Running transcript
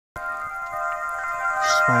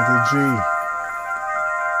Spanky G,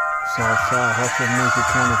 Southside Hustla Music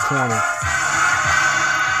 2020.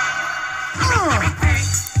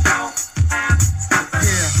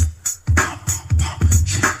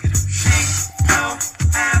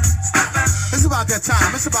 It's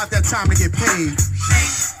about that time to get paid.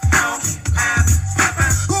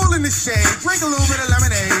 Cool in the shade, drink a little bit of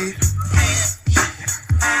lemonade.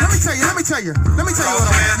 Let me tell you what I'm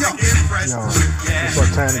Yo, it's our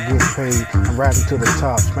time to get paid. I'm rising to the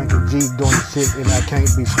top. Spanky G doing the shit and I can't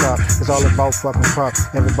be stopped. It's all about fucking prop.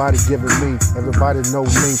 Everybody giving me, everybody know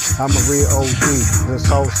me. I'm a real OG. The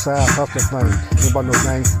Southside Hustla thing. Ain't about no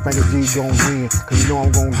name. Spanky G gon' win, cause you know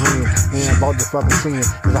I'm gon' win. Ain't about the fucking sin.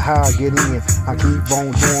 It's how I get in. I keep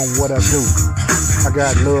on doing what I do. I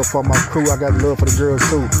got love for my crew, I got love for the girls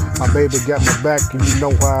too. My baby got my back and you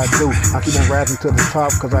know how I do. I keep on rising to the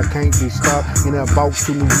top cause I can't be stopped. Ain't that about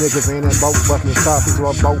too many niggas, ain't that about busting the top. It's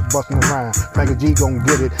all about busting the rhyme. Spanky G gon'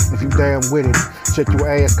 get it if you damn with it. Shake your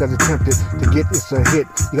ass cause it's tempted to get it's a hit.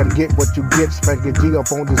 You gotta get what you get. Spanky G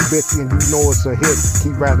up on this bitch and you know it's a hit.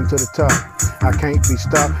 Keep rising to the top. I can't be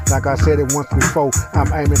stopped. Like I said it once before,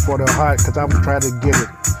 I'm aiming for the heart cause I'm trying to get it.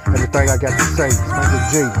 Everything I got to say, Spanky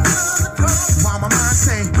G. While my mind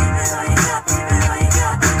say, come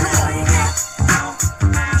on.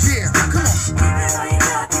 Yeah, come on.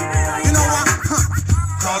 You know what?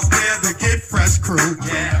 Cause we're the Get Fresh crew.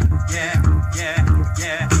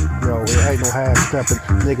 Yo, it ain't no half stepping.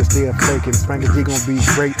 Niggas still faking. Spanky G gon' be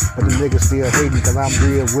great, but the niggas still hating cause I'm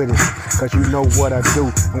real with it. Cause you know what I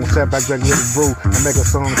do. I'm gonna sit back, drink a little brew, and make a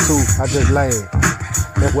song too. I just laugh.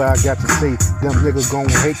 That's what I got to see. Them niggas gon'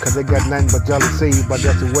 hate cause they got nothing but jealousy, but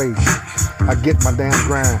that's the way. I get my damn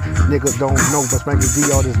grind. Niggas don't know, but Spanky G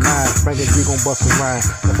all this mind. Spanky G gon' bust a rhyme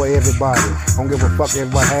for everybody. Don't give a fuck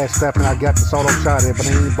everybody half stepping. I got the sort of shot at, but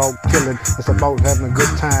it ain't about killing. It's about having a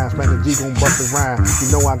good time. Spanky G gon' bust a rhyme.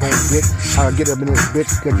 You know I gon' get. I get up in this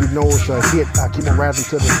bitch cause you know it's a hit. I keep on rising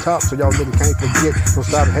to the top so y'all niggas can't forget. So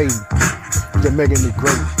stop hating. You're making me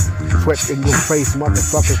great. Sweat in your face,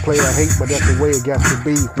 motherfuckers play or hate, but that's the way it got to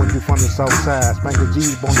be when you from the south side. Spanky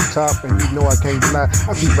G's on the top, and you know I can't lie.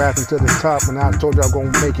 I keep rising to the top, and I told y'all gonna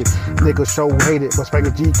make it. Niggas so hate it, but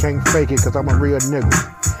Spanky G can't fake it, cause I'm a real nigga.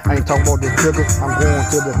 I ain't talking about the trigger, I'm going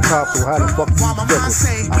to the top, so how the fuck you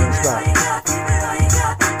figure? I don't stop.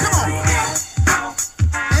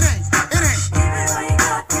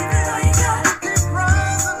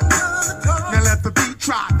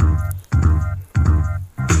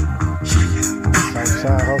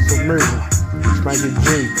 Southside Hustla Music, Spanky G,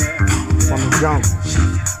 from the jungle.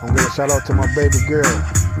 I'm gonna give a shout out to my baby girl,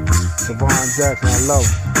 Savon Jackson, I love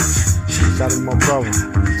her. Shout out to my brother,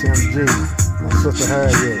 Tim G, my sister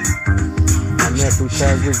Harriet, my nephew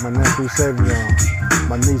Tariq, my nephew Savion,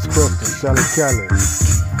 my niece Crystal, Shelly Kelly.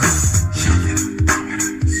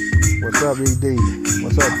 What's up, ED?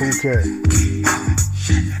 What's up, Phuket?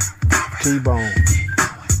 T-Bone.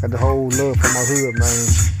 Got the whole love for my hood, man.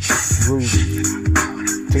 Ruby,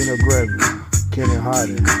 Tina Gregory, Kenny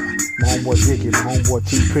Hardy, my homeboy Dickie, my homeboy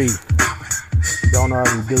TP. Y'all know how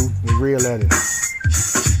we do, we real at it.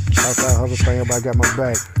 Outside Hustla thing, everybody got my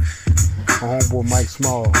back. My homeboy Mike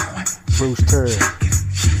Small, Bruce Terry,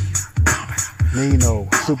 Nino,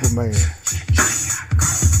 Superman,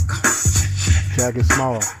 Jackie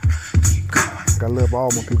Small. Got love all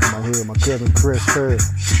my people in my hood. My cousin Chris Terry,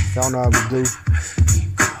 y'all know how we do.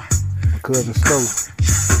 My cousin Stokes.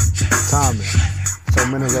 Tommy, so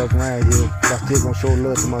many of us around here, I still gonna show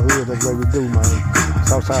love to my hood, that's what we do, man.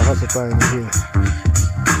 Southside Hustla thing in here.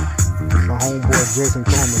 My homeboy Jason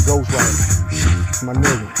Coleman, Ghostwriter, my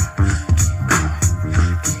nigga.